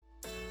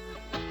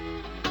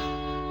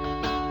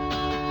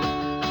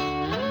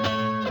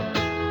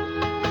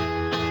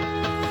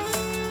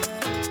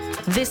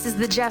This is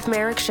the Jeff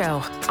Merrick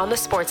Show on the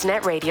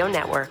Sportsnet Radio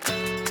Network.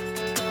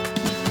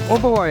 Oh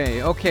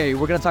boy, okay,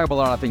 we're going to talk about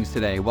a lot of things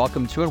today.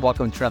 Welcome to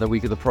another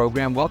week of the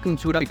program. Welcome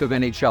to another week of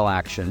NHL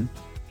action.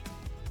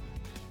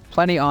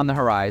 Plenty on the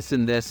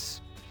horizon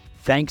this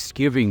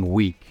Thanksgiving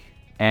week.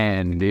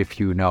 And if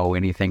you know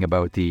anything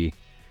about the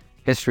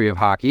history of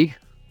hockey,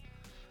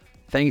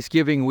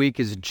 Thanksgiving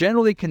week is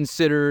generally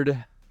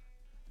considered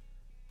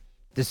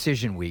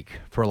decision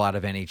week for a lot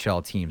of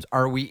NHL teams.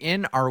 Are we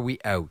in? Are we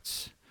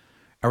out?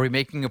 Are we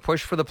making a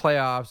push for the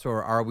playoffs,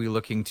 or are we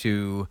looking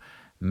to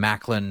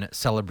Macklin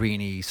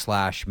Celebrini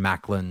 /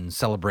 Macklin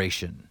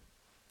Celebration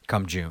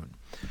come June?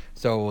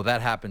 So that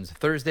happens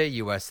Thursday,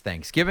 U.S.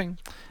 Thanksgiving.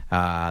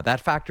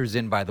 That factors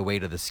in, by the way,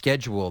 to the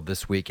schedule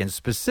this week, and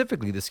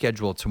specifically the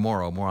schedule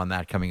tomorrow. More on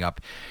that coming up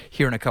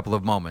here in a couple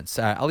of moments.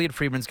 Elliotte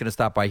Friedman's going to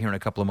stop by here in a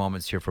couple of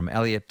moments here from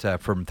Elliotte,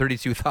 from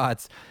 32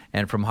 Thoughts,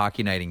 and from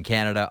Hockey Night in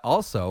Canada.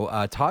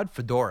 Also, Todd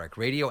Fedoruk,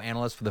 radio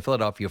analyst for the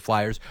Philadelphia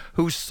Flyers,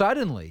 who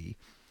suddenly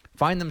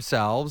find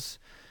themselves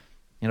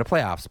in a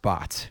playoff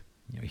spot.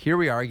 Here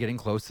we are getting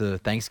close to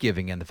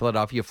Thanksgiving, and the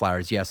Philadelphia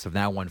Flyers, yes, have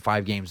now won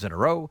 5 games in a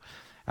row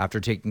after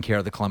taking care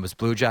of the Columbus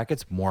Blue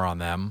Jackets. More on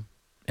them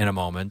in a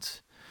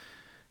moment.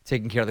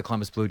 Taking care of the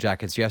Columbus Blue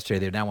Jackets yesterday.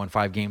 They've now won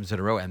 5 games in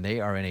a row, and they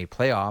are in a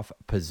playoff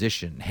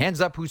position. Hands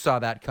up who saw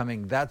that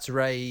coming. That's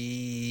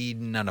right,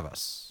 none of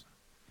us.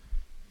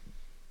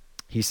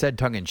 He said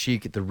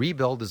tongue-in-cheek, the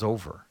rebuild is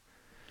over.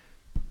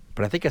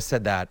 But I think I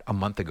said that a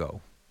month ago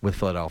with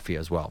Philadelphia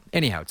as well.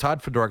 Anyhow,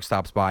 Todd Fedoruk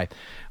stops by,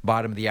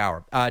 bottom of the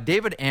hour.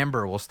 David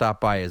Amber will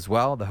stop by as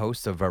well, the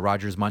host of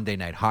Rogers Monday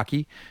Night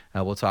Hockey.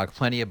 We'll talk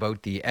plenty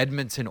about the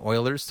Edmonton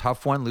Oilers.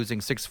 Tough one, losing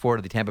 6-4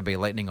 to the Tampa Bay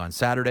Lightning on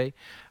Saturday.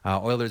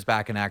 Oilers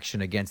back in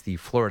action against the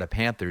Florida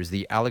Panthers,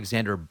 the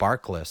Alexander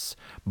Barkovless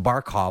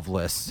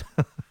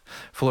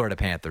Florida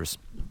Panthers.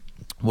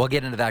 We'll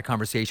get into that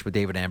conversation with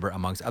David Amber,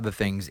 amongst other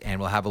things, and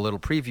we'll have a little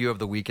preview of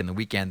the week and the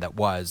weekend that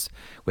was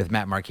with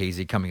Matt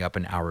Marchese coming up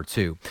in hour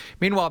 2.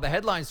 Meanwhile, the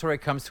headline story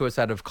comes to us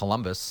out of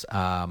Columbus.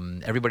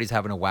 Everybody's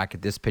having a whack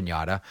at this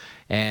piñata,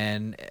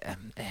 and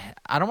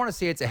I don't want to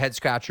say it's a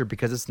head-scratcher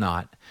because it's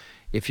not.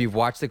 If you've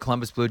watched the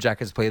Columbus Blue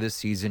Jackets play this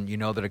season, you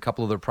know that a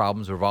couple of their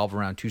problems revolve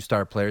around 2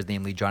 star players,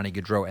 namely Johnny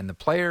Gaudreau and the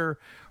player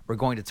we're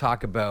going to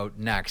talk about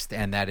next,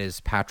 and that is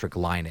Patrik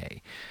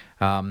Laine.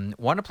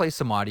 Want to play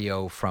some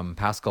audio from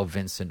Pascal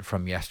Vincent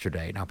from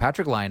yesterday. Now,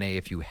 Patrik Laine,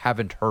 if you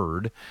haven't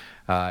heard,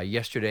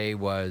 yesterday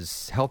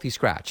was healthy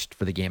scratched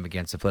for the game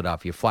against the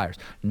Philadelphia Flyers.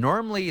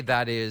 Normally,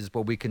 that is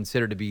what we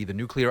consider to be the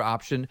nuclear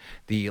option,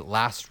 the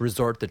last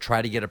resort to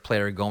try to get a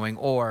player going,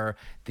 or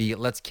the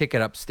let's kick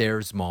it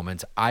upstairs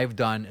moment. I've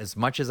done as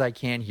much as I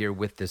can here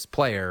with this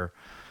player.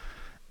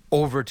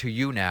 Over to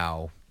you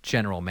now,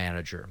 general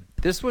manager.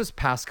 This was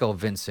Pascal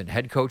Vincent,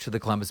 head coach of the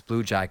Columbus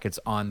Blue Jackets,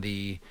 on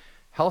the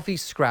healthy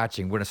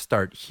scratching. We're going to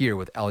start here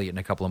with Elliotte in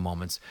a couple of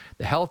moments.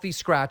 The healthy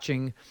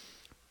scratching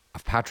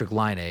of Patrik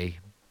Laine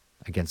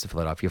against the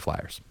Philadelphia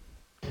Flyers.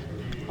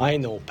 I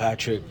know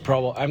Patrik.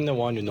 I'm the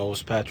one who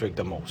knows Patrik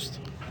the most.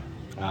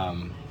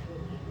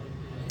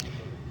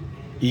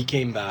 He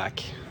came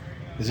back.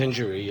 His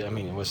injury,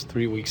 it was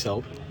 3 weeks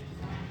out.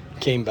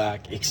 Came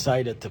back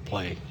excited to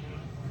play.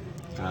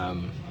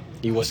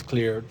 He was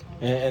cleared,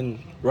 and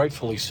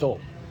rightfully so.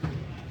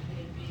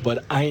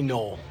 But I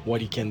know what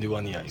he can do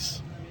on the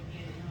ice.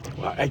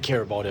 I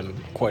care about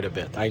him quite a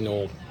bit. I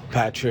know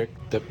Patrik,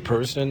 the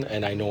person,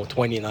 and I know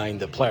 29,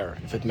 the player,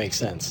 if it makes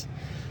sense.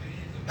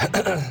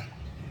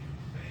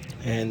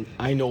 And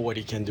I know what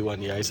he can do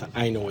on the ice.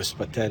 I know his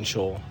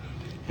potential.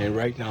 And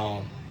right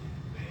now,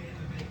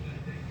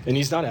 and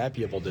he's not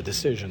happy about the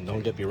decision,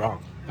 don't get me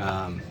wrong.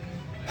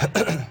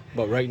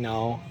 But right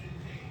now,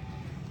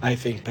 I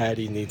think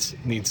Patty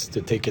needs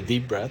to take a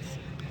deep breath,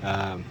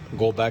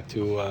 go back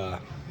to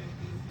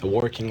the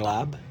working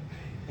lab,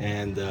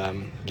 and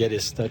get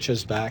his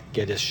touches back,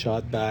 get his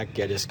shot back,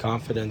 get his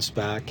confidence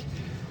back,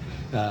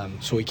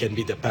 so he can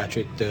be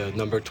the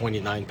number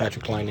 29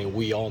 Patrik Laine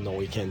we all know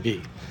he can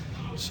be.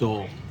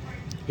 So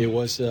it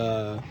was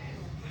a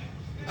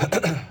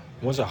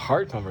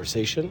hard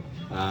conversation,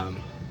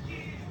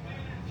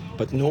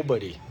 but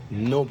nobody,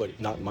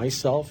 not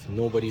myself,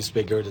 nobody's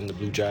bigger than the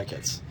Blue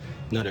Jackets.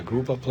 Not a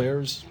group of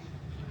players.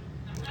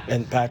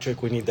 And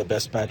Patrik, we need the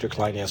best Patrik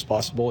Laine as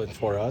possible, and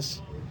for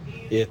us,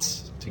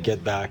 it's to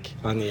get back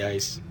on the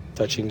ice,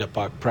 touching the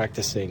puck,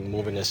 practicing,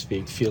 moving his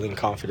feet, feeling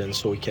confident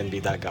so he can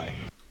be that guy.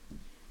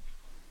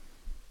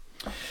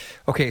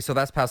 Okay, so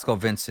that's Pascal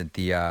Vincent,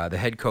 the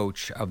head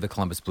coach of the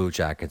Columbus Blue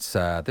Jackets.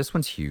 This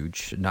one's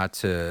huge, not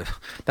to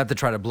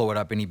try to blow it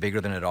up any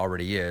bigger than it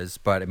already is,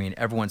 but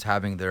everyone's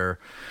having their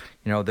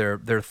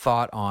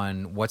thought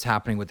on what's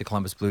happening with the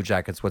Columbus Blue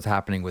Jackets, what's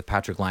happening with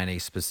Patrik Laine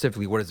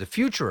specifically, what is the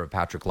future of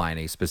Patrik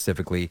Laine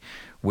specifically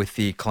with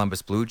the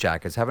Columbus Blue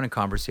Jackets. Having a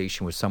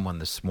conversation with someone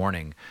this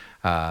morning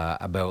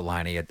about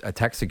Laine, a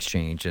text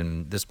exchange,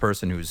 and this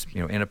person who's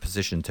in a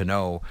position to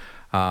know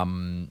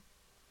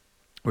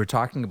we're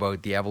talking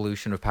about the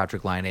evolution of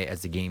Patrick Laine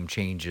as the game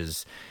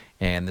changes.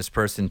 And this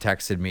person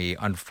texted me,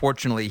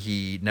 unfortunately,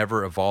 he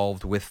never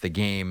evolved with the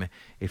game.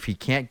 If he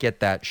can't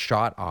get that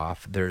shot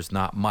off, there's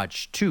not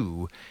much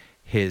to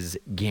his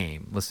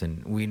game.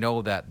 Listen, we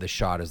know that the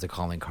shot is the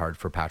calling card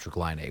for Patrick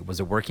Laine. Was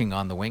it working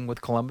on the wing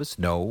with Columbus?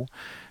 No.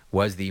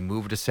 Was the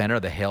move to center,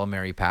 the Hail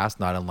Mary pass,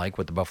 not unlike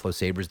what the Buffalo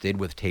Sabres did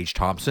with Tage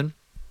Thompson?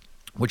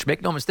 Which,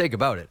 make no mistake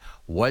about it,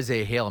 was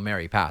a Hail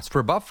Mary pass.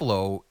 For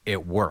Buffalo,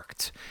 it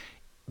worked.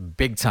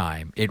 Big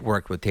time, it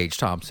worked with Tage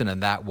Thompson,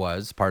 and that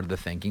was part of the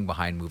thinking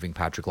behind moving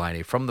Patrick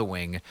Laine from the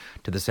wing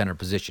to the center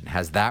position.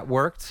 Has that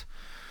worked?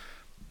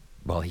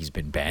 Well, he's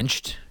been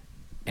benched,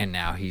 and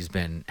now he's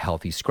been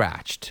healthy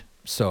scratched.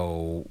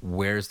 So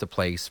where's the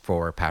place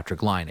for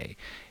Patrick Laine?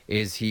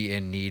 Is he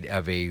in need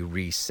of a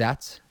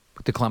reset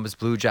with the Columbus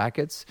Blue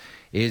Jackets?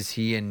 Is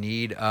he in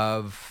need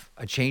of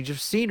a change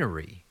of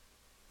scenery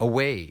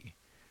away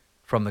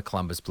from the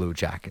Columbus Blue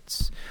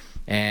Jackets?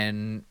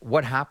 And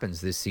what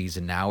happens this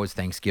season now as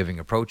Thanksgiving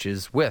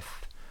approaches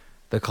with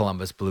the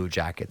Columbus Blue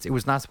Jackets? It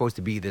was not supposed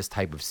to be this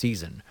type of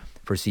season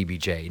for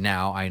CBJ.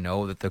 Now, I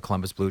know that the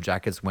Columbus Blue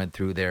Jackets went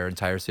through their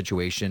entire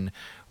situation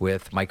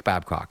with Mike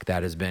Babcock.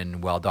 That has been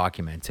well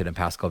documented, and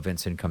Pascal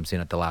Vincent comes in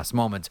at the last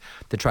moment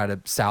to try to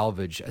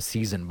salvage a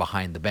season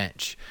behind the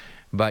bench.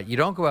 But you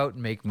don't go out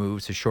and make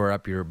moves to shore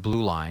up your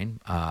blue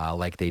line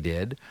like they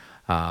did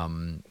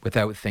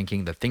without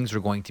thinking that things are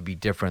going to be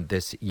different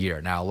this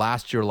year. Now,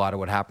 last year, a lot of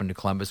what happened to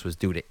Columbus was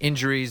due to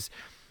injuries.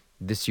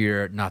 This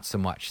year, not so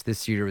much.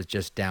 This year is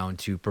just down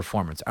to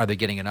performance. Are they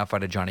getting enough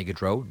out of Johnny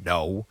Gaudreau?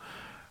 No.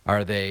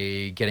 Are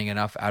they getting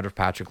enough out of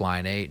Patrick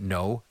Laine?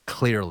 No,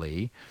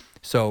 clearly.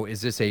 So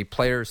is this a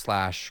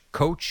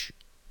player/coach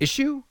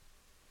issue?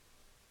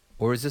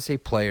 Or is this a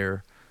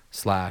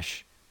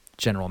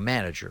player/general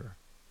manager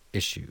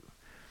issue?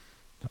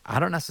 I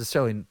don't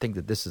necessarily think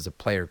that this is a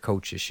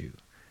player-coach issue.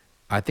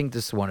 I think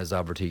this one is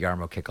over to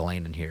Jarmo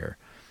Kekalainen here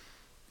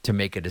to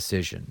make a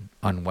decision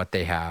on what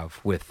they have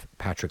with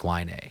Patrick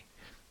Laine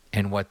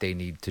and what they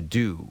need to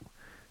do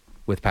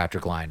with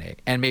Patrick Laine,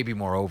 and maybe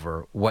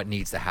moreover, what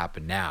needs to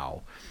happen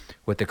now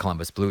with the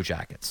Columbus Blue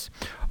Jackets.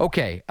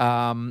 Okay,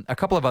 a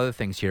couple of other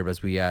things here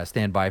as we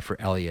stand by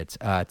for Elliotte.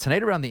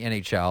 Tonight around the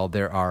NHL,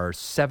 there are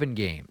 7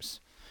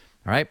 games,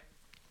 all right?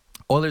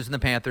 Oilers and the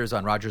Panthers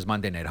on Rogers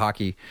Monday Night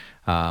Hockey.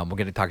 We're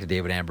going to talk to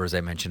David Amber, as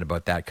I mentioned,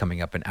 about that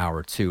coming up in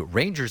hour 2.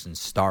 Rangers and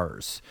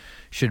Stars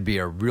should be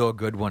a real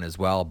good one as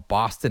well.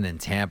 Boston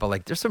and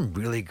Tampa. There's some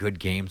really good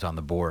games on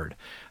the board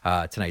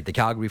tonight. The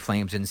Calgary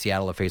Flames in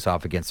Seattle to face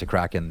off against the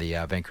Kraken. The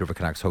Vancouver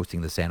Canucks hosting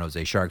the San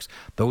Jose Sharks.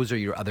 Those are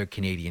your other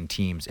Canadian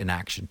teams in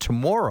action.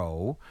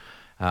 Tomorrow,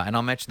 and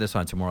I'll mention this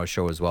on tomorrow's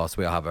show as well, so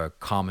we'll have a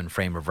common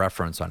frame of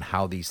reference on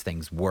how these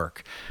things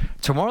work.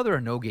 Tomorrow, there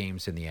are no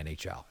games in the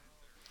NHL.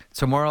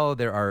 Tomorrow,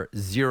 there are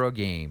 0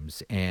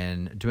 games,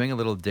 and doing a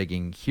little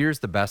digging, here's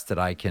the best that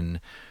I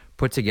can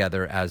put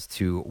together as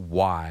to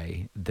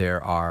why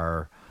there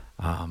are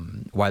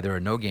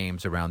no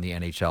games around the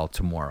NHL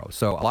tomorrow.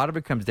 So a lot of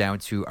it comes down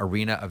to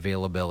arena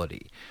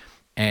availability.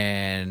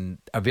 And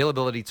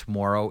availability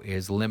tomorrow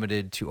is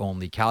limited to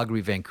only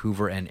Calgary,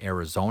 Vancouver, and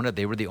Arizona.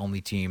 They were the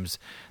only teams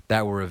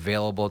that were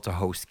available to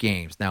host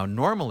games. Now,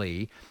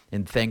 normally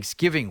in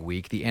Thanksgiving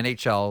week, the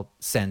NHL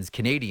sends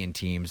Canadian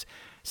teams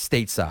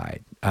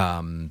stateside.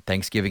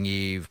 Thanksgiving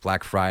Eve,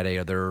 Black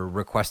Friday, they're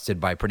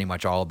requested by pretty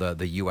much all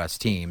the U.S.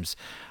 teams,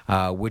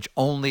 which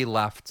only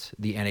left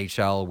the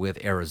NHL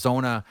with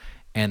Arizona,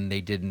 and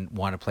they didn't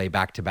want to play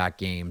back-to-back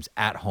games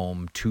at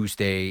home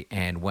Tuesday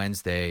and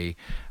Wednesday.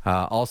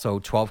 Also,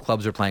 12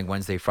 clubs are playing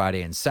Wednesday,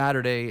 Friday, and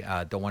Saturday.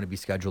 Don't want to be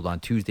scheduled on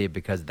Tuesday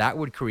because that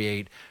would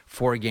create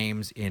 4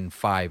 games in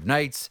 5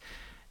 nights.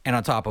 And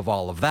on top of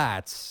all of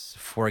that,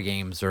 4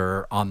 games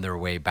are on their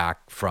way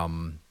back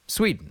from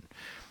Sweden.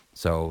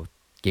 So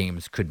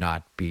games could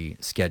not be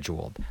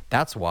scheduled.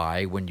 That's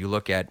why when you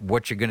look at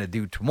what you're going to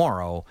do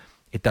tomorrow,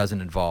 it doesn't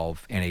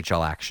involve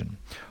NHL action.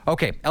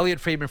 Okay,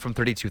 Elliotte Friedman from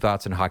 32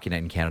 Thoughts on Hockey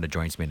Night in Canada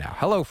joins me now.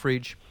 Hello,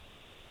 Friedge.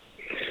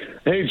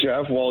 Hey,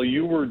 Jeff. While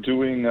you were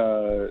doing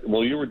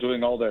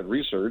all that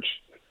research,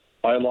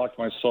 I locked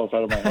myself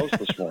out of my house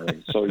this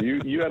morning. So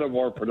you had a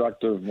more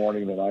productive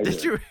morning than I did.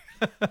 Did you?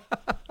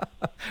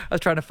 I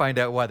was trying to find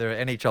out whether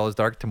NHL is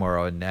dark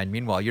tomorrow, and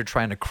meanwhile, you're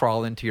trying to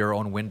crawl into your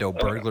own window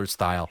burglar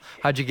style.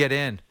 How'd you get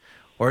in?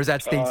 Or is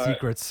that state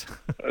secrets?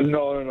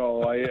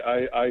 No.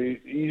 I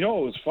it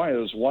was fine. It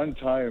was one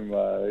time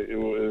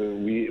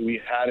we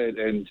had it,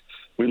 and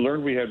we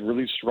learned we had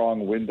really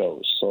strong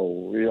windows.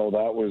 So,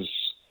 that was,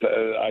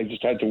 I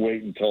just had to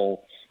wait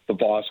until the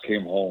boss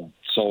came home.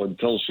 So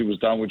until she was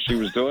done what she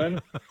was doing,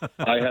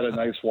 I had a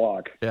nice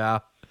walk. Yeah.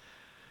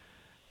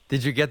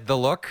 Did you get the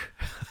look?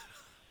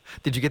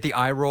 Did you get the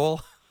eye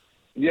roll?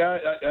 Yeah,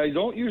 I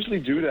don't usually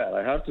do that.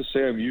 I have to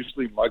say I'm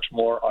usually much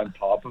more on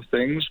top of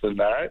things than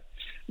that.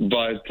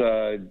 But,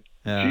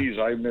 geez,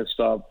 I messed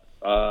up.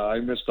 I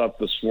messed up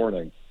this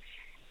morning.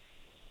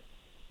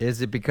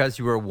 Is it because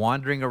you were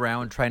wandering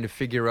around trying to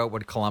figure out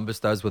what Columbus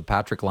does with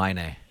Patrick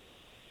Laine?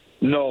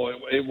 No,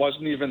 it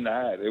wasn't even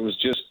that. It was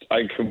just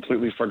I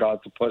completely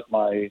forgot to put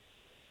my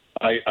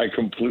I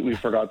completely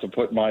forgot to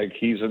put my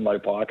keys in my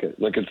pocket.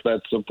 Like, it's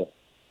that simple.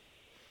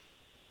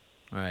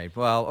 All right.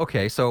 Well,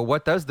 okay. So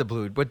what do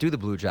the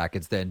Blue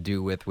Jackets then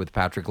do with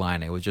Patrick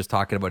Laine? I was just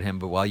talking about him,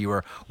 but while you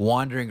were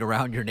wandering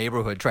around your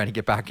neighborhood trying to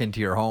get back into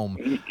your home,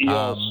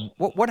 Yes.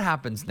 what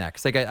happens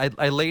next? Like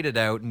I laid it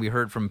out, and we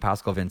heard from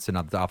Pascal Vincent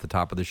off the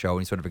top of the show,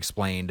 and he sort of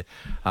explained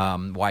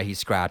why he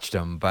scratched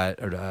him,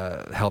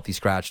 healthy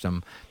scratched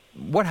him.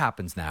 What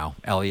happens now,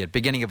 Elliotte?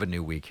 Beginning of a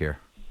new week here.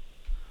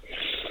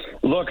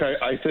 Look,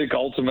 I think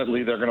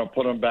ultimately they're going to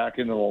put him back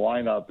into the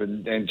lineup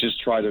and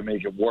just try to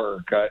make it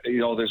work.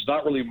 There's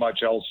not really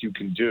much else you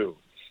can do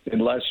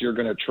unless you're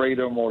going to trade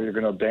him or you're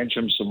going to bench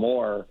him some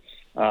more.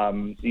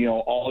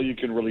 All you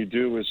can really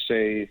do is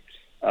say,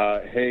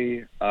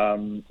 hey,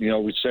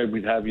 we said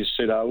we'd have you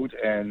sit out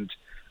and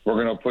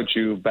we're going to put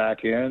you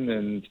back in,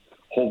 and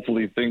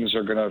hopefully things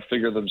are going to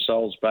figure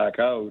themselves back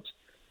out,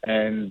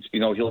 and,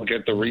 he'll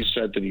get the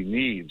reset that he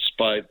needs.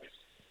 But,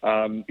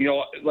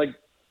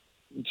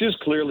 just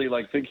clearly,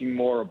 thinking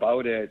more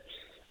about it,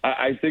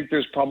 I think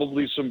there's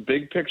probably some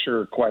big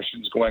picture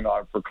questions going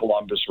on for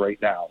Columbus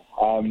right now.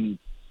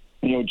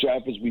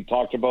 Jeff, as we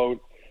talked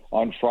about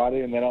on Friday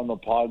and then on the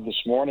pod this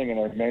morning, and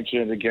I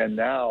mentioned it again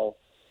now,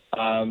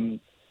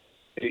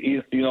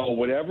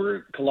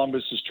 whatever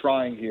Columbus is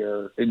trying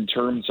here in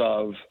terms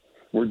of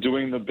we're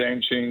doing the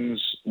benchings,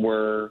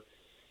 we're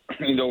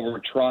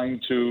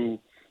trying to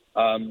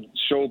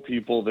show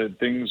people that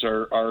things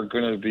are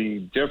going to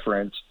be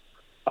different.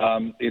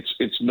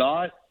 It's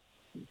not,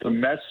 the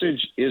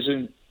message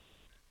isn't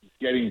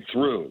getting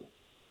through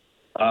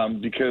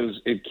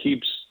because it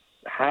keeps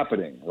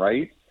happening,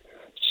 right?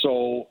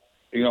 So,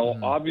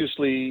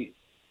 obviously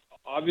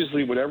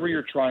whatever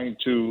you're trying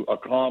to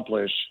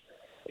accomplish,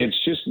 it's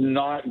just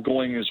not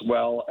going as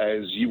well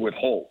as you would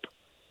hope.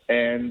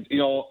 And,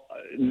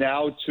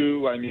 now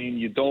too,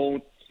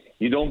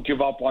 you don't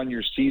give up on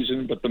your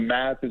season, but the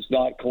math is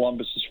not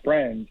Columbus's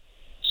friend.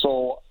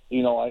 So,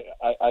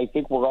 I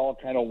think we're all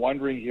kind of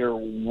wondering here,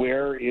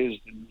 where is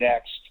the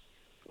next,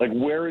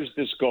 where is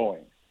this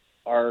going?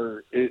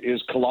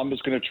 Is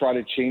Columbus going to try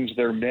to change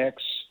their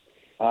mix?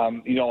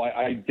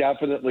 I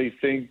definitely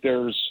think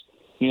there's,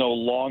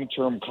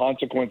 long-term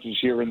consequences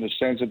here in the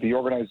sense that the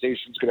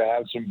organization's going to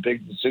have some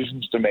big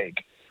decisions to make.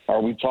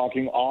 Are we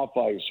talking off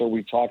ice? Are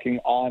we talking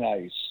on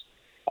ice?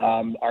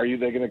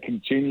 They going to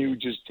continue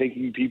just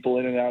taking people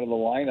in and out of the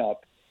lineup?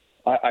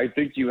 I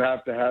think you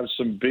have to have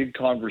some big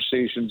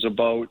conversations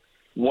about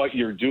what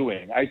you're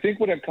doing. I think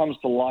when it comes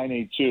to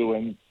Laine too,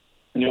 and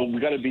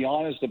we got to be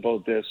honest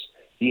about this,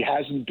 he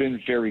hasn't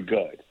been very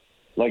good.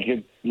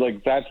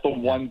 That's the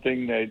one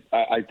thing that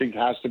I think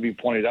has to be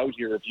pointed out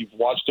here. If you've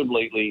watched him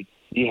lately,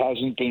 he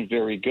hasn't been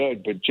very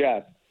good. But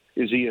Jeff,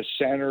 is he a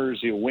center? Is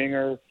he a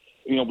winger?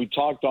 We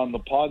talked on the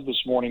pod this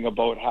morning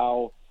about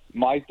how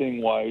my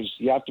thing was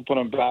you have to put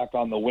him back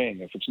on the wing.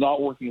 If it's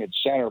not working at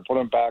center, put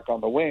him back on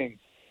the wing.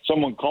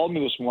 Someone called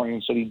me this morning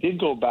and said he did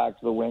go back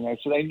to the wing. I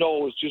said, I know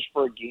it was just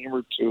for a game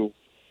or two.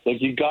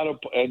 You got to,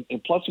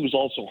 and plus he was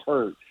also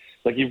hurt.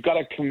 You've got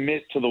to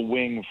commit to the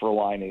wing for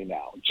Laine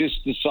now.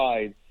 Just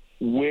decide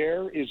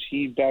where is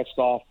he best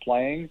off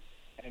playing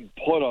and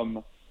put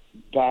him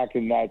back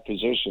in that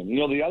position.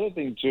 The other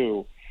thing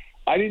too,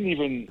 I didn't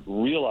even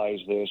realize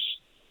this,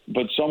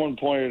 but someone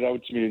pointed it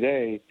out to me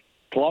today.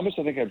 Columbus,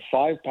 I think, had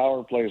 5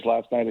 power plays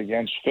last night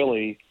against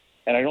Philly,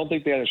 and I don't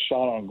think they had a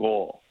shot on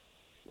goal.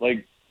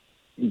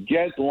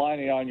 Get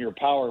Laine on your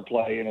power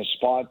play in a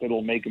spot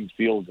that'll make him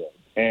feel good.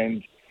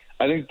 And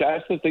I think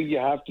that's the thing you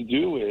have to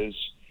do is,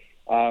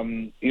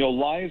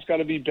 Laine's got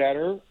to be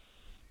better,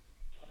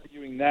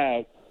 arguing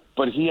that,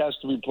 but he has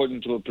to be put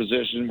into a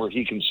position where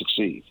he can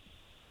succeed.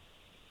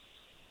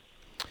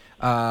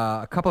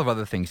 A couple of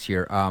other things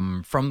here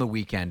from the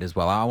weekend as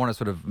well. I want to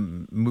sort of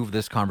move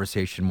this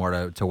conversation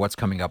more to what's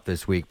coming up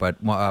this week, but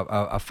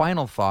a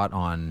final thought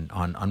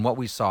on what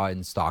we saw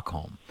in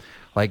Stockholm.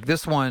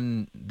 This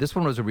one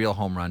was a real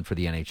home run for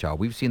the NHL.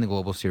 We've seen the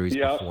Global Series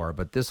before,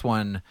 but this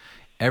one,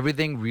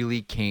 everything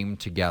really came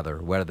together.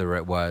 Whether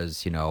it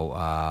was, a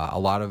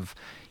lot of,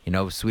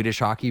 Swedish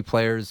hockey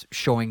players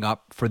showing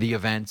up for the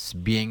events,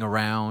 being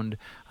around,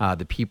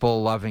 the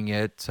people loving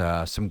it,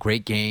 some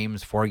great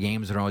games, 4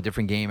 games in a row, a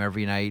different game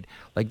every night.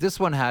 This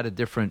one had a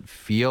different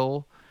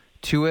feel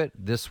to it.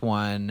 This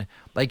one,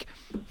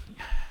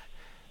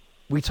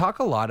 we talk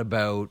a lot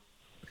about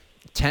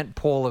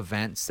tentpole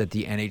events that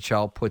the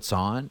NHL puts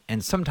on,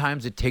 and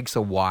sometimes it takes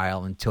a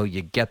while until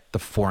you get the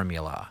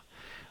formula.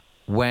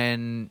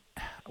 When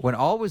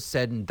all was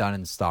said and done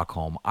in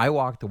Stockholm, I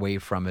walked away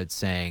from it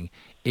saying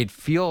it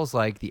feels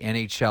like the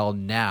NHL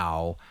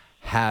now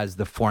has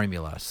the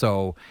formula.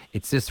 So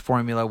it's this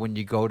formula when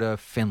you go to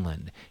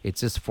Finland.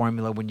 It's this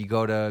formula when you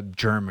go to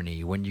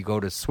Germany, when you go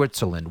to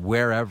Switzerland,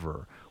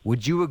 wherever.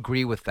 Would you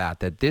agree with that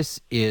this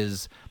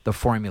is the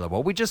formula?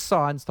 What we just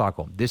saw in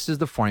Stockholm, this is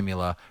the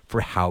formula for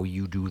how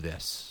you do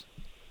this.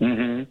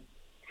 Mm-hmm.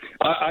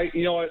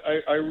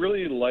 I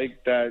really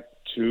like that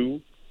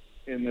too,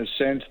 in the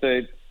sense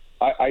that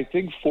I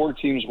think 4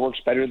 teams works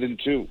better than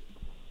 2.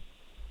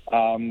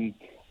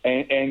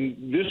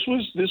 And this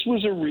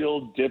was a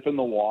real dip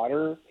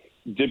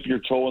your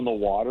toe in the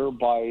water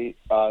by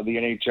the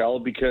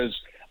NHL, because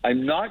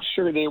I'm not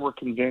sure they were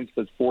convinced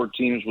that 4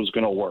 teams was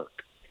going to work.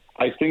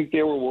 I think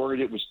they were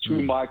worried it was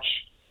too much,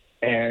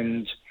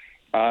 and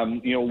you're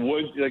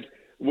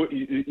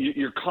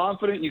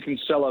confident you can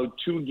sell out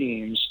 2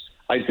 games.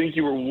 I think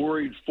you were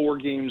worried 4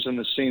 games in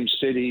the same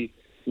city,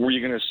 were you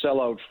going to sell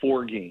out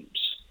 4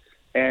 games?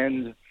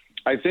 And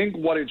I think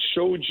what it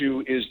showed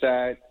you is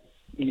that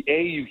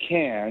A, you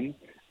can,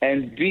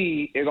 and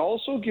B, it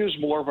also gives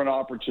more of an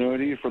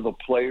opportunity for the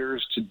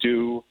players to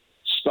do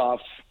stuff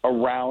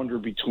around or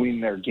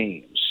between their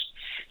games.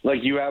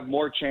 Like, you have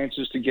more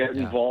chances to get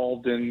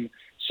involved in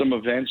some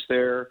events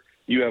there.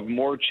 You have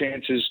more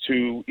chances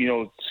to,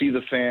 see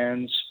the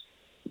fans.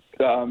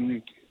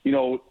 I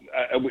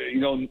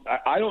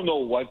don't know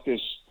what this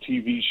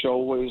TV show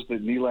was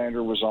that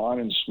Nylander was on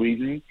in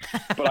Sweden,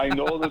 but I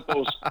know that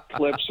those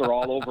clips are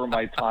all over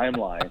my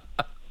timeline.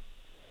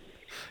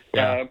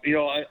 Yeah.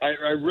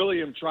 I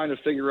really am trying to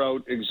figure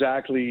out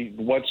exactly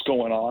what's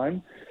going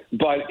on,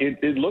 but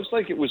it looks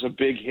like it was a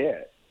big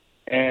hit.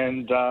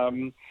 And,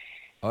 I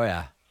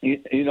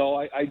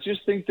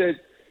just think that,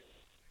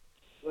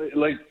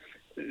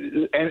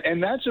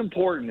 and that's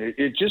important.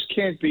 It just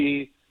can't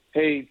be,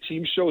 hey,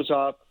 team shows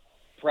up,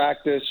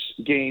 practice,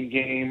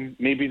 game,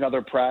 maybe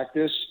another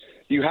practice.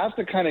 You have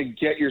to kind of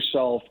get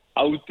yourself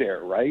out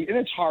there, right? And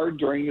it's hard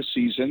during the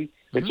season.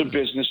 It's a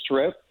business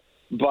trip.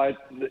 But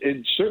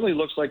it certainly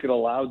looks like it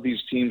allowed these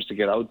teams to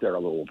get out there a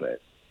little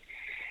bit.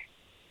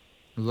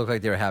 It looked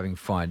like they were having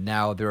fun.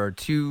 Now, there are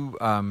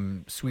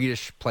 2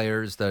 Swedish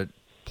players that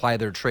ply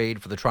their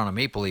trade for the Toronto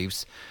Maple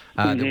Leafs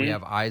that we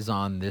have eyes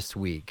on this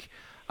week.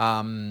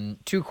 2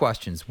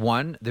 questions.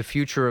 1, the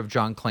future of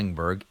John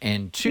Klingberg,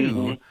 and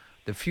 2,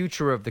 the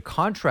future of the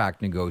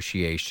contract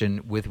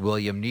negotiation with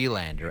William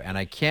Nylander. And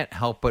I can't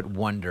help but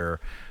wonder,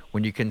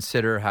 when you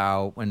consider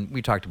how, when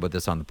we talked about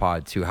this on the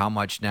pod too, how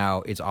much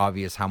now it's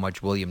obvious how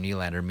much William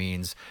Nylander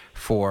means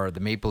for the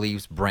Maple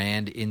Leafs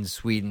brand in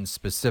Sweden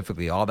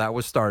specifically. All that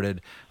was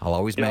started, I'll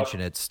always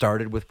mention it,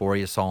 started with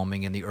Börje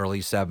Salming in the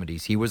early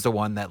 70s. He was the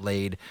one that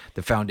laid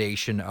the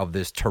foundation of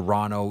this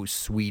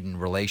Toronto-Sweden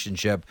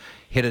relationship,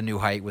 hit a new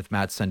height with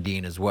Mats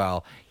Sundin as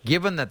well.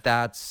 Given that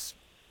that's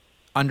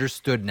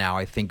understood now,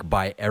 I think,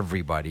 by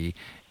everybody,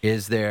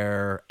 is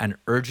there an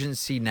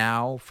urgency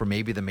now for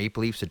maybe the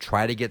Maple Leafs to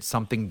try to get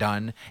something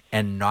done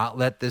and not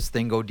let this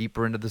thing go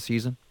deeper into the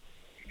season?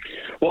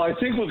 Well, I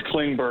think with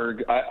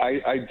Klingberg,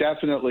 I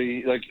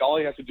definitely, all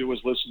you have to do is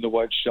listen to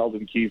what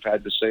Sheldon Keefe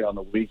had to say on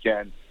the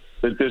weekend,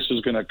 that this is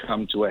going to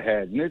come to a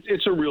head. And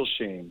it's a real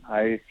shame.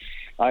 I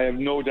have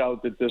no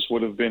doubt that this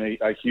would have been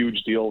a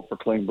huge deal for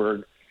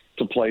Klingberg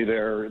to play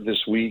there this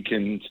week.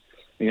 And,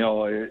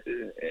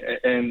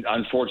 and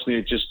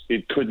unfortunately,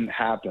 it couldn't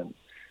happen.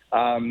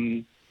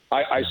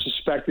 I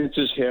suspect it's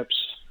his hips.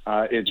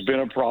 It's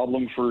been a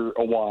problem for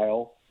a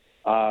while.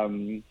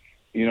 I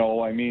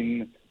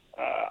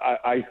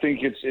think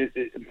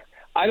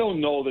I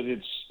don't know that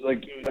it's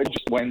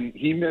just when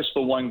he missed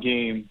the 1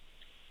 game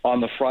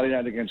on the Friday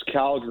night against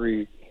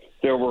Calgary,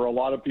 there were a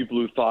lot of people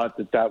who thought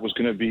that was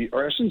going to be,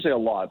 or I shouldn't say a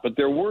lot, but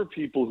there were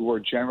people who are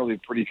generally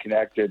pretty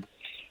connected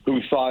who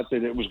thought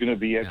that it was going to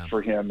be it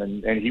for him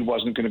and he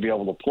wasn't going to be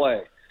able to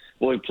play.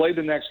 Well, he played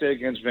the next day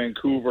against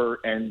Vancouver,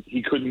 and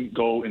he couldn't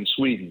go in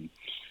Sweden.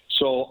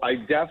 So I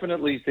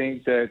definitely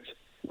think that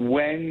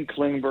when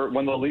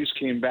the Leafs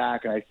came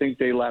back, and I think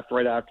they left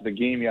right after the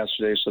game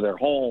yesterday, so they're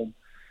home,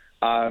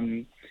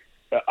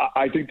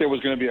 I think there was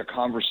going to be a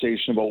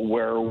conversation about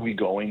where are we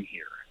going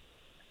here.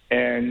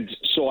 And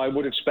so I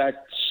would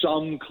expect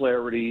some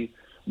clarity,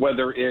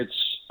 whether it's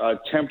a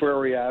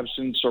temporary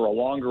absence or a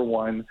longer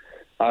one.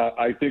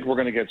 I think we're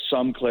going to get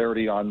some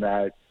clarity on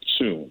that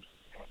soon.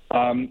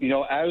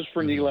 As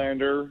for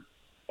Nylander,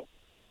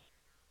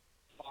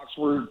 talks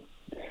were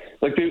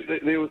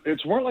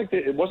it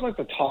wasn't like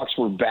the talks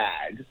were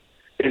bad.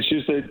 It's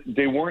just that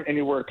they weren't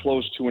anywhere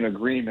close to an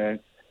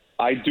agreement.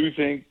 I do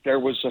think there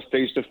was a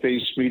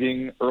face-to-face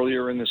meeting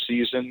earlier in the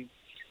season.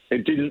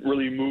 It didn't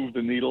really move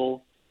the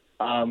needle.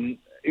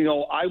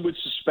 I would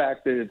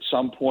suspect that at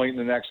some point in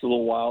the next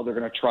little while they're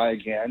going to try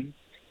again.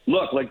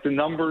 Look, the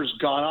number's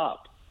gone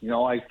up.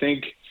 I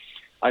think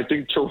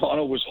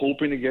Toronto was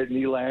hoping to get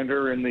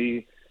Nylander in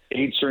the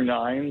 8s or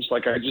 9s.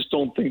 I just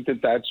don't think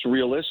that that's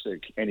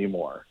realistic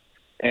anymore.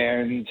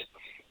 And,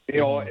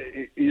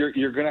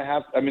 you're going to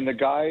have – the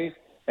guy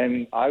 –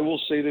 and I will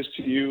say this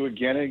to you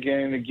again and again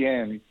and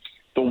again,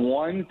 the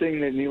one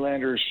thing that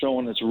Nylander has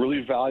shown that's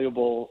really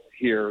valuable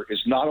here is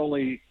not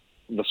only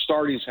the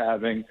start he's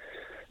having,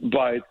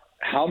 but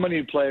how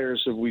many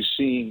players have we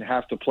seen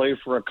have to play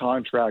for a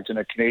contract in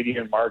a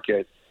Canadian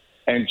market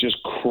and just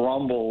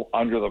crumble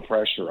under the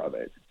pressure of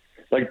it.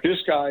 This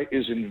guy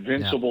is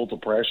invincible to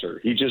pressure.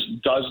 He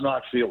just does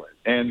not feel it.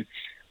 And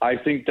I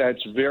think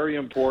that's very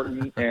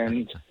important.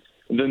 And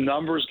the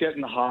number's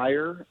getting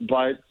higher,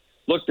 but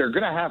look, they're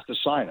going to have to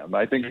sign him.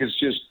 I think it's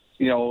just,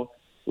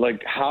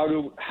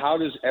 how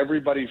does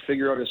everybody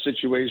figure out a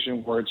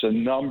situation where it's a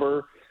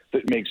number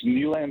that makes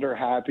Nylander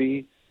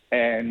happy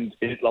and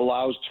it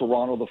allows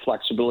Toronto the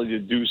flexibility to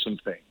do some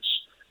things.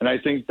 And I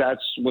think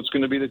that's what's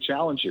going to be the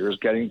challenge here, is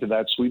getting to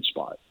that sweet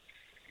spot.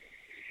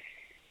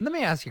 Let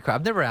me ask you,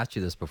 I've never asked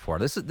you this before.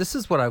 This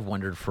is what I've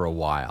wondered for a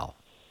while,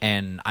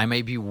 and I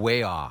may be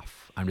way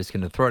off. I'm just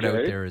going to throw it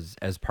out there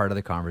as part of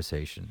the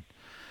conversation.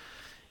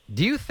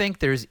 Do you think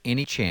there's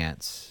any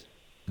chance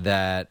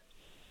that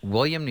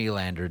William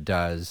Nylander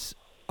does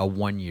a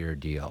 1-year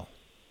deal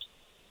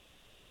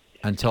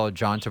until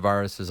John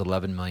Tavares'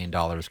 $11 million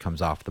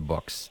comes off the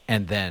books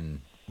and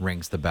then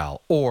rings the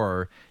bell?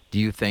 Or do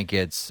you think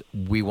it's,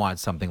 we want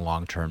something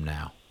long-term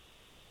now?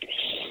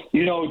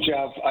 You know,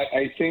 Jeff,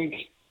 I think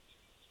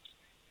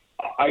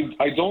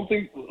I don't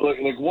think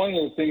like one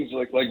of the things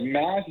like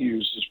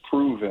Matthews has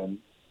proven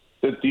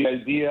that the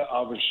idea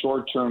of a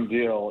short-term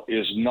deal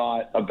is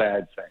not a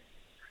bad thing.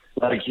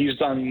 Like he's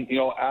done,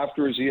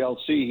 after his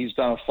ELC, he's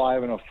done a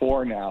 5 and a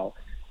 4 now.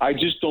 I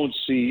just don't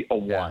see a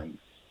 1.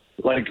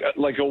 Like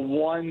a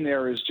 1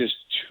 there is just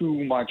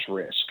too much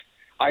risk.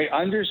 I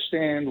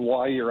understand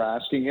why you're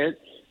asking it,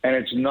 and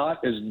it's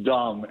not as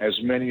dumb as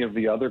many of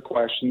the other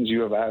questions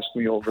you have asked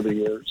me over the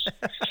years.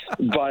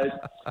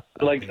 But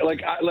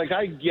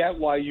I get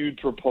why you'd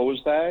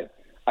propose that.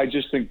 I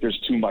just think there's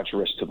too much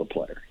risk to the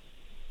player.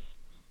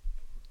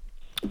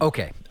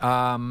 Okay.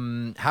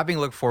 Having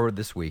looked forward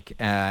this week,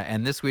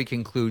 and this week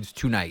includes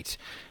tonight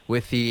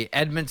with the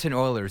Edmonton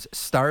Oilers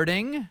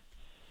starting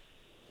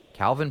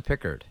Calvin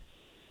Pickard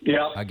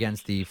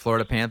against the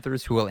Florida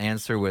Panthers, who will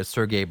answer with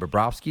Sergei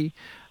Bobrovsky.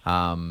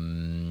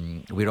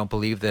 We don't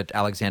believe that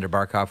Alexander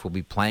Barkov will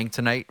be playing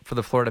tonight for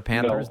the Florida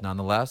Panthers. No.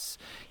 Nonetheless,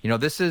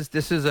 this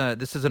is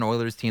an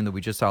Oilers team that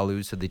we just saw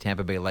lose to the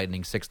Tampa Bay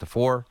Lightning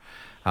 6-4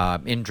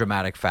 in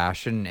dramatic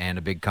fashion, and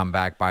a big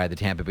comeback by the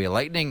Tampa Bay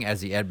Lightning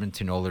as the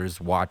Edmonton Oilers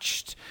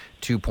watched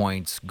 2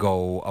 points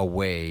go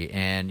away.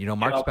 And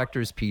Mark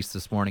Spector's piece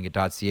this morning at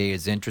 .ca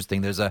is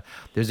interesting. There's an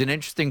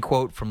interesting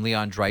quote from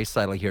Leon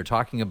Draisaitl here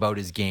talking about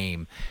his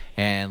game.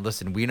 And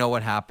listen, we know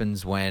what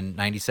happens when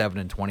 97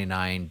 and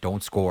 29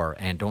 don't score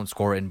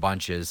in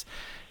bunches.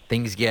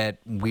 Things get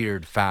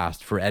weird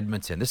fast for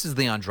Edmonton. This is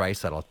Leon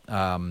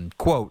Draisaitl.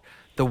 Quote,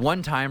 "The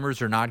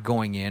one-timers are not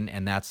going in,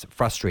 and that's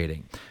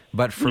frustrating.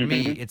 But for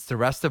me, it's the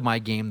rest of my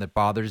game that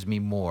bothers me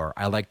more.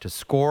 I like to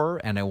score,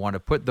 and I want to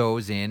put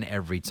those in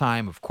every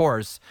time, of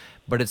course,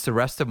 but it's the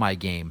rest of my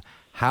game.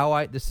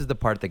 This is the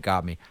part that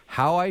got me.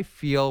 How I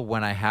feel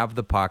when I have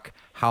the puck,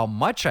 how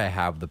much I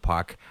have the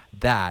puck,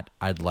 that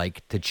I'd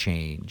like to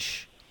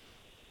change."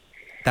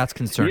 That's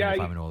concerning if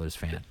I'm an Oilers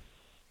fan.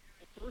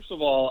 First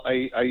of all,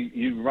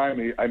 you remind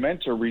me, I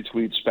meant to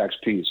retweet Spec's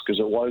piece because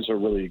it was a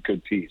really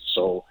good piece.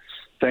 So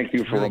thank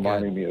you for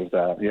reminding me of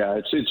that. Yeah,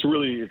 it's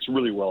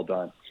really well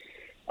done.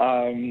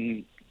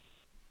 I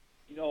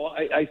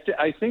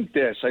think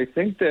this. I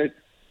think that,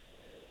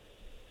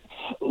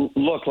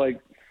 look,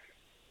 like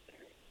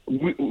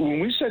when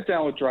we sat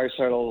down with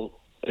Draisaitl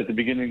at the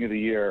beginning of the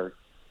year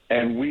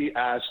and we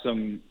asked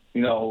him,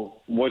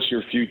 what's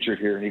your future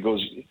here? And he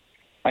goes,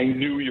 I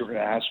knew you were going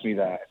to ask me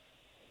that.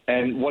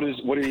 And what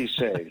did he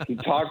say? He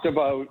talked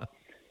about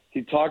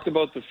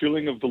the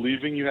feeling of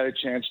believing you had a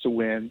chance to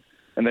win,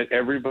 and that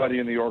everybody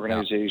in the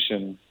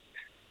organization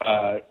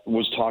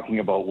was talking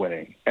about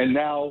winning. And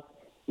now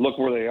look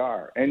where they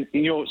are. And,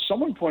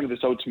 someone pointed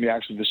this out to me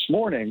actually this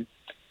morning.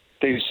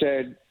 They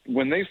said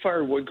when they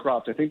fired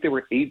Woodcroft, I think they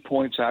were 8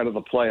 points out of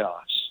the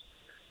playoffs.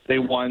 They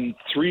won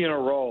 3 in a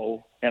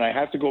row, and I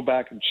have to go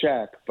back and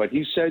check, but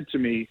he said to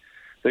me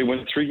they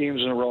won 3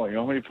 games in a row. You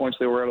know how many points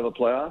they were out of the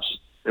playoffs?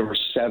 They were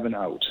 7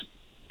 out.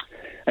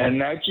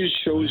 And that just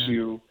shows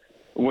you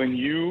when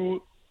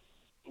you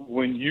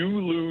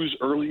lose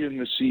early in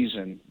the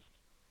season,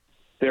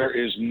 there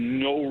is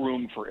no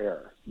room for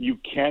error. You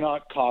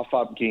cannot cough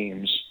up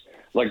games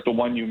like the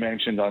one you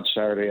mentioned on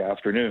Saturday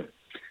afternoon.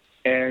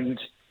 And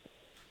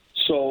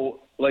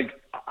so,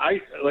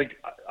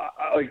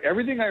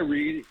 everything I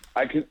read,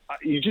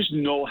 you just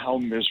know how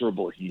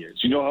miserable he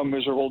is. You know how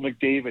miserable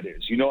McDavid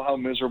is. You know how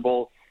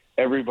miserable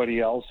everybody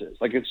else is.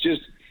 It's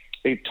just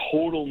a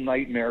total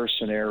nightmare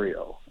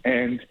scenario.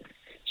 And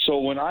so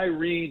when I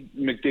read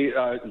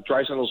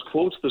Draisaitl's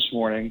quotes this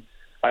morning,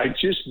 I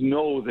just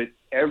know that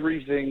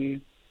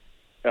everything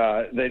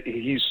that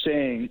he's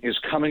saying is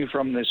coming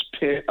from this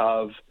pit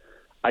of,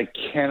 I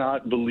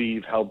cannot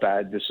believe how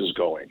bad this is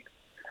going.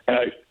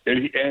 And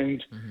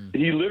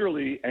he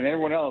literally, and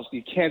everyone else,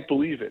 you can't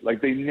believe it.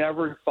 They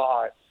never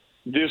thought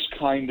this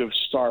kind of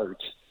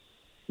start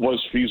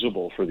was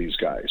feasible for these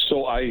guys.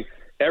 So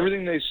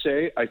everything they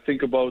say, I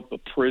think about the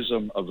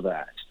prism of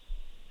that.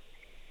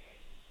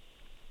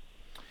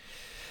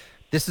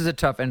 This is a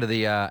tough end of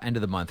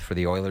the month for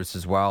the Oilers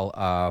as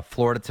well.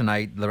 Florida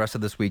tonight, the rest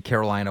of this week,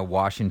 Carolina,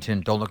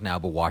 Washington. Don't look now,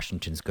 but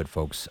Washington's good,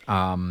 folks.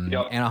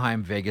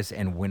 Anaheim, Vegas,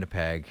 and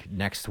Winnipeg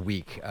next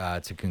week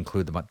to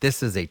conclude the month.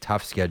 This is a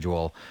tough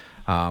schedule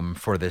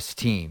for this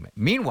team.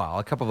 Meanwhile,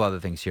 a couple of other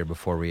things here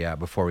before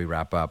we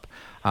wrap up.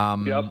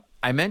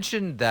 I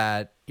mentioned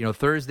that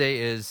Thursday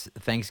is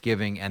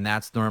Thanksgiving, and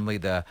that's normally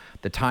the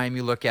time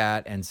you look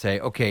at and say,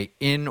 okay,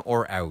 in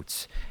or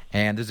out.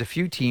 And there's a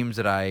few teams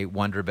that I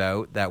wonder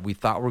about that we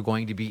thought were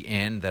going to be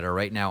in that are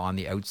right now on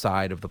the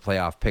outside of the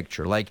playoff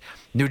picture. Like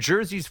New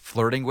Jersey's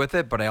flirting with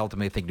it, but I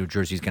ultimately think New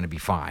Jersey's going to be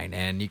fine.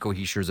 And Nico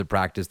Hischier's at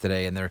practice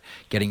today, and they're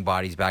getting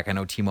bodies back. I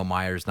know Timo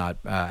Meier's not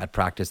at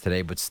practice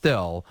today, but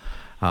still.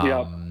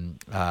 And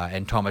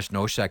Tomas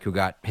Nosek, who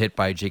got hit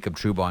by Jacob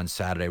Trouba on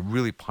Saturday,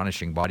 really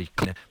punishing body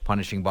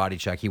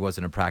check. He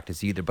wasn't in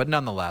practice either. But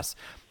nonetheless,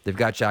 they've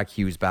got Jack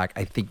Hughes back.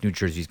 I think New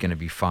Jersey's going to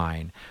be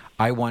fine.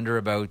 I wonder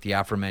about the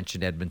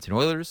aforementioned Edmonton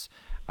Oilers.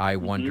 I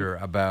wonder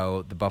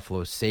about the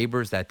Buffalo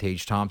Sabres. That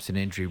Tage Thompson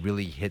injury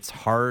really hits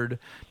hard,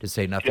 to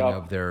say nothing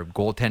of their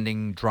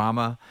goaltending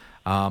drama.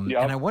 And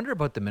I wonder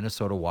about the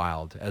Minnesota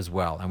Wild as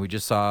well. And we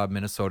just saw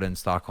Minnesota and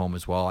Stockholm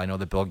as well. I know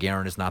that Bill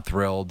Guerin is not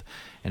thrilled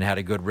and had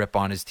a good rip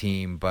on his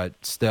team,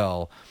 but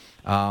still.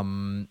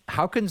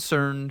 How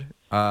concerned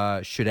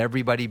should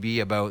everybody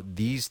be about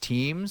these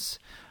teams,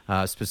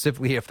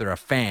 specifically if they're a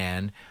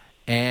fan?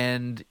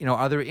 And,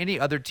 are there any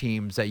other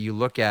teams that you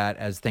look at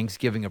as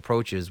Thanksgiving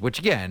approaches, which,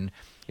 again,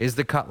 is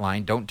the cut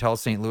line? Don't tell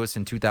St. Louis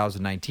in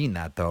 2019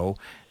 that, though.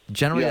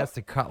 Generally, that's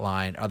the cut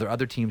line. Are there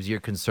other teams you're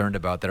concerned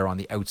about that are on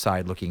the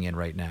outside looking in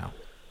right now?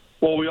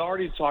 Well, we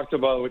already talked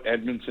about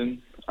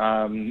Edmonton.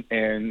 I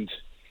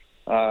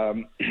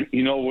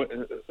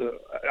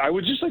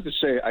would just like to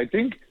say, I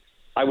think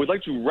I would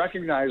like to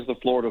recognize the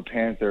Florida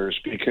Panthers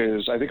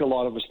because I think a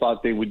lot of us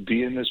thought they would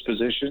be in this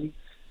position,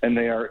 and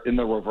they are in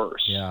the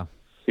reverse. Yeah.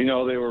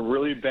 They were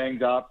really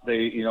banged up.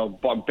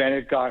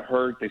 Bennett got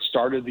hurt. They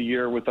started the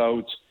year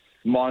without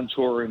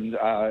Montour and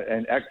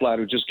Ekblad,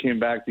 who just came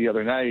back the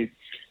other night,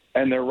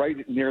 and they're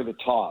right near the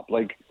top.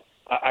 Like,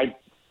 I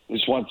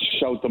just want to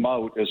shout them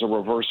out as a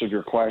reverse of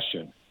your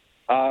question.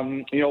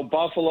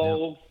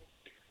 Buffalo,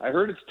 I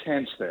heard it's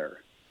tense there.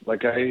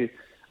 Like, I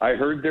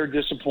heard they're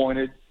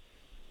disappointed,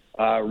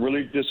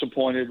 really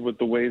disappointed with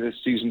the way this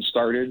season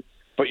started,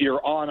 but you're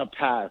on a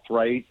path,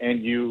 right?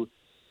 And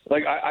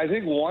I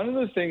think one of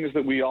the things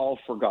that we all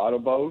forgot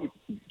about,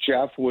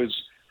 Jeff, was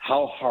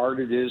how hard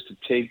it is to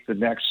take the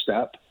next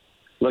step.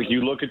 Like, you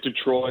look at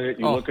Detroit,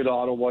 you look at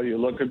Ottawa, you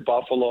look at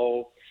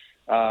Buffalo.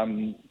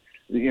 They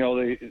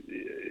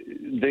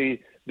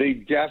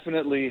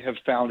definitely have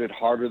found it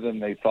harder than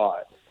they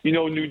thought.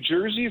 New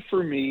Jersey,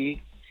 for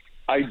me,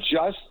 I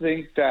just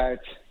think that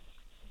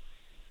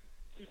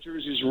New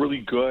Jersey's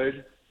really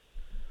good.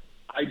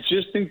 I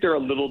just think they're a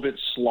little bit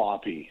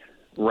sloppy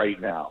right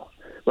now.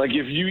 Like,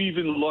 if you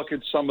even look at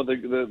some of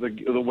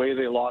the way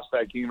they lost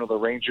that game to the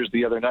Rangers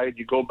the other night,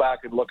 you go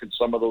back and look at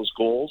some of those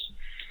goals,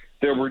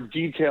 there were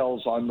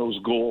details on those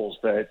goals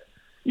that,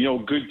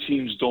 good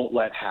teams don't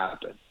let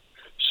happen.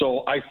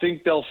 So I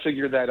think they'll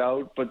figure that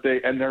out, but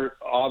they're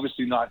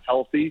obviously not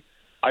healthy.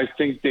 I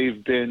think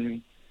they've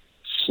been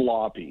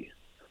sloppy.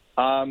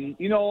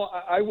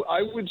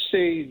 I would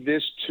say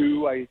this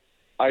too.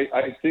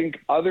 I think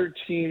other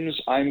teams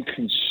I'm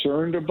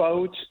concerned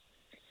about,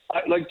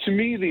 to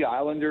me, the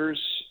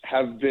Islanders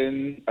have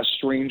been a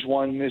strange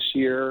one this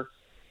year.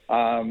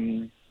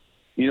 Teams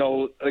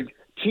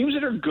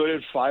that are good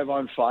at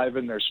 5-on-5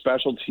 and their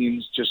special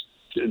teams just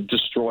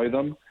destroy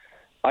them.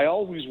 I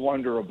always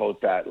wonder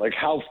about that. Like,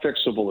 how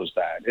fixable is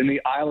that? And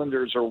the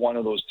Islanders are one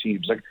of those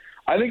teams. Like,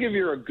 I think if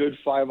you're a good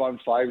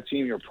 5-on-5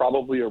 team, you're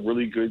probably a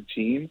really good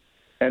team.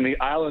 And the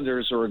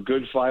Islanders are a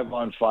good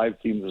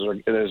 5-on-5 team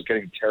that is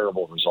getting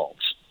terrible results.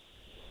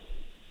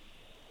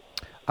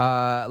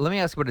 Let me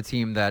ask about a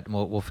team that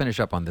we'll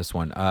finish up on this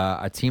one.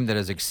 A team that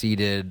has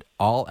exceeded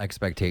all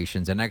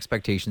expectations, and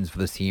expectations for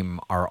this team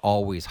are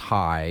always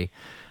high.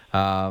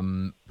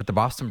 But the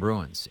Boston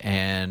Bruins.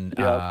 And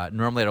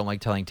normally I don't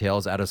like telling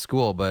tales out of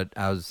school, but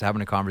I was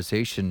having a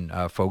conversation,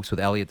 folks, with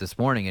Elliotte this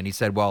morning, and he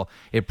said, well,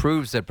 it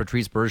proves that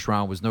Patrice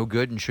Bergeron was no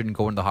good and shouldn't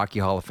go into the Hockey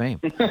Hall of Fame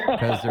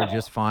because they're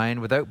just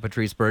fine without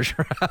Patrice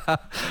Bergeron.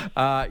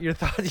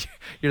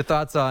 Your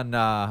thoughts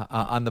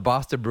on the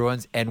Boston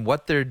Bruins and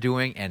what they're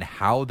doing and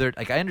how they're,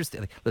 I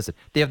understand. Listen,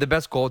 they have the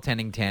best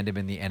goaltending tandem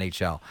in the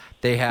NHL.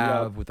 They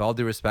have, with all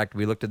due respect,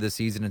 we looked at this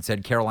season and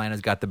said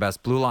Carolina's got the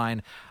best blue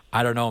line.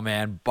 I don't know,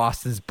 man.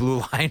 Boston's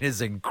blue line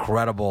is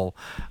incredible.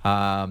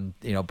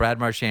 Brad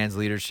Marchand's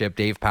leadership,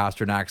 Dave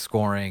Pastrnak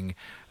scoring,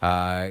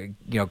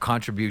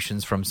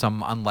 contributions from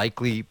some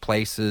unlikely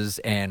places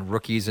and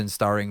rookies in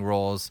starring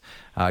roles.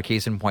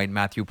 Case in point,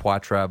 Matthew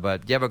Poitras.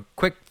 But do you have a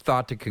quick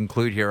thought to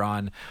conclude here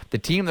on the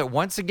team that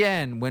once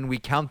again, when we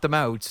count them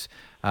out,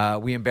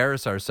 we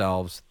embarrass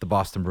ourselves, the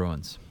Boston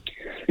Bruins?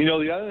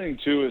 The other thing,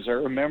 too, is I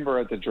remember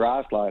at the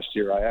draft last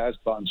year, I asked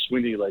Don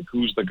Sweeney,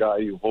 who's the guy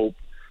you hope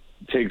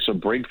takes a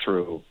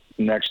breakthrough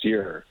next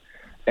year,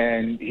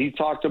 and he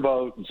talked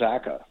about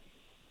Zacha,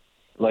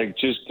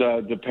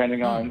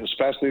 depending on,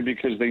 especially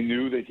because they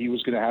knew that he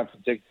was going to have to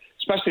take,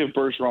 especially if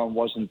Bergeron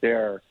wasn't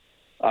there,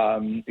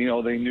 they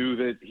knew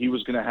that he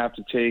was going to have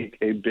to take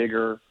a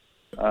bigger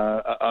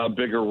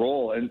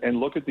role, and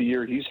look at the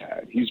year he's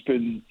had. He's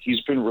been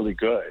really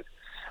good.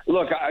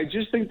 Look, I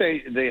just think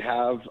they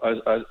have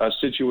a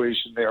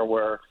situation there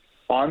where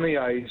on the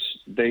ice,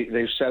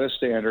 they've set a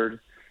standard.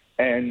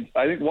 And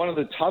I think one of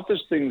the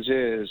toughest things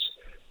is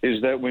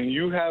that when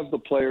you have the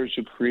players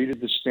who created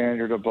the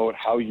standard about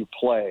how you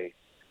play,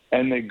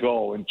 and they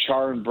go, and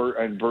Char and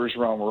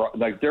Bergeron were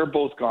like, they're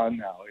both gone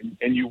now,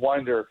 and you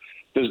wonder,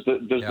 does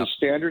the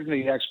standard and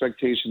the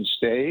expectation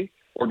stay,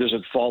 or does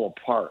it fall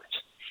apart?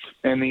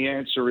 And the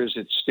answer is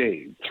it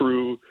stayed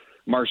through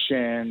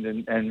Marchand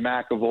and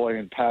McAvoy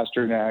and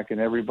Pasternak and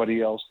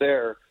everybody else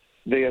there.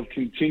 They have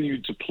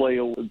continued to play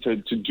to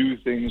do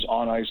things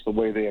on ice the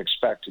way they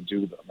expect to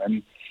do them,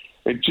 and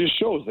it just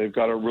shows they've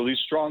got a really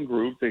strong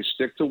group. They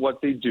stick to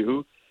what they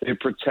do. They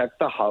protect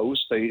the house.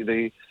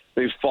 They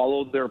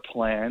followed their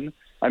plan.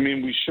 I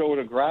mean, we showed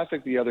a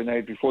graphic the other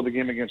night before the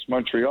game against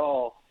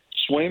Montreal.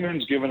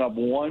 Swayman's given up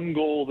 1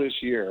 goal this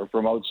year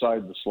from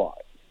outside the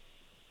slot.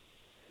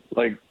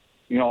 Like,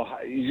 you know,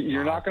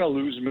 you're not going to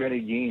lose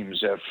many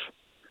games if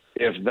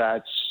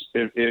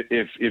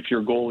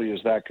your goalie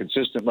is that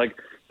consistent. Like,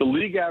 the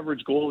league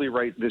average goalie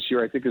right this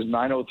year, I think, is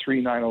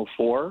 903,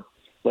 904.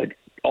 Like,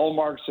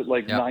 Allmark's at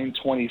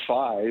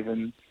 925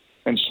 and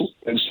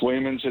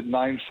Swayman's at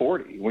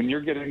 940. When you're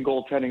getting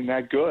goaltending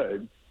that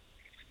good,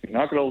 you're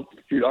not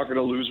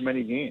gonna lose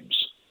many games.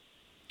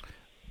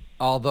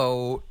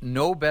 Although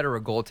no better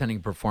a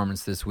goaltending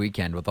performance this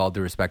weekend, with all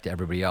due respect to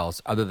everybody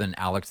else, other than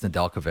Alex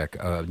Nedeljkovic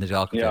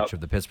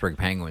of the Pittsburgh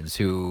Penguins,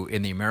 who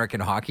in the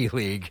American Hockey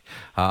League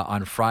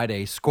on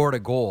Friday scored a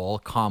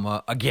goal,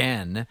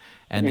 again,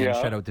 and then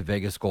shut out the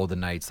Vegas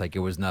Golden Knights like it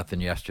was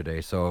nothing yesterday.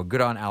 So good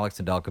on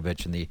Alex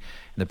Nedeljkovic and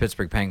the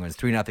Pittsburgh Penguins.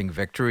 3-0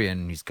 victory,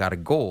 and he's got a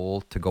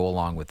goal to go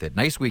along with it.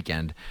 Nice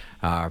weekend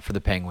for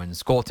the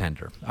Penguins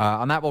goaltender.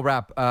 On that, we'll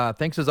wrap.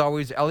 Thanks as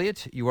always,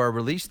 Elliotte. You are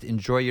released.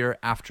 Enjoy your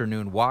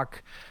afternoon walk.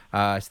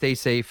 Stay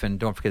safe, and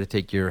don't forget to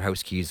take your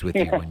house keys with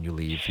you when you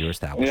leave your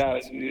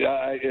establishment.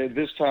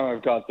 This time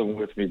I've got them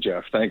with me,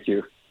 Jeff. Thank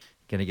you.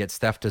 Going to get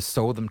Steph to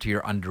sew them to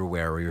your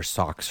underwear or your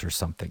socks or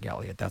something,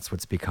 Elliotte. That's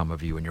what's become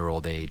of you in your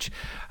old age.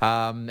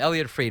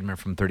 Elliotte Friedman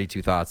from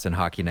 32 Thoughts and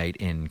Hockey Night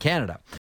in Canada.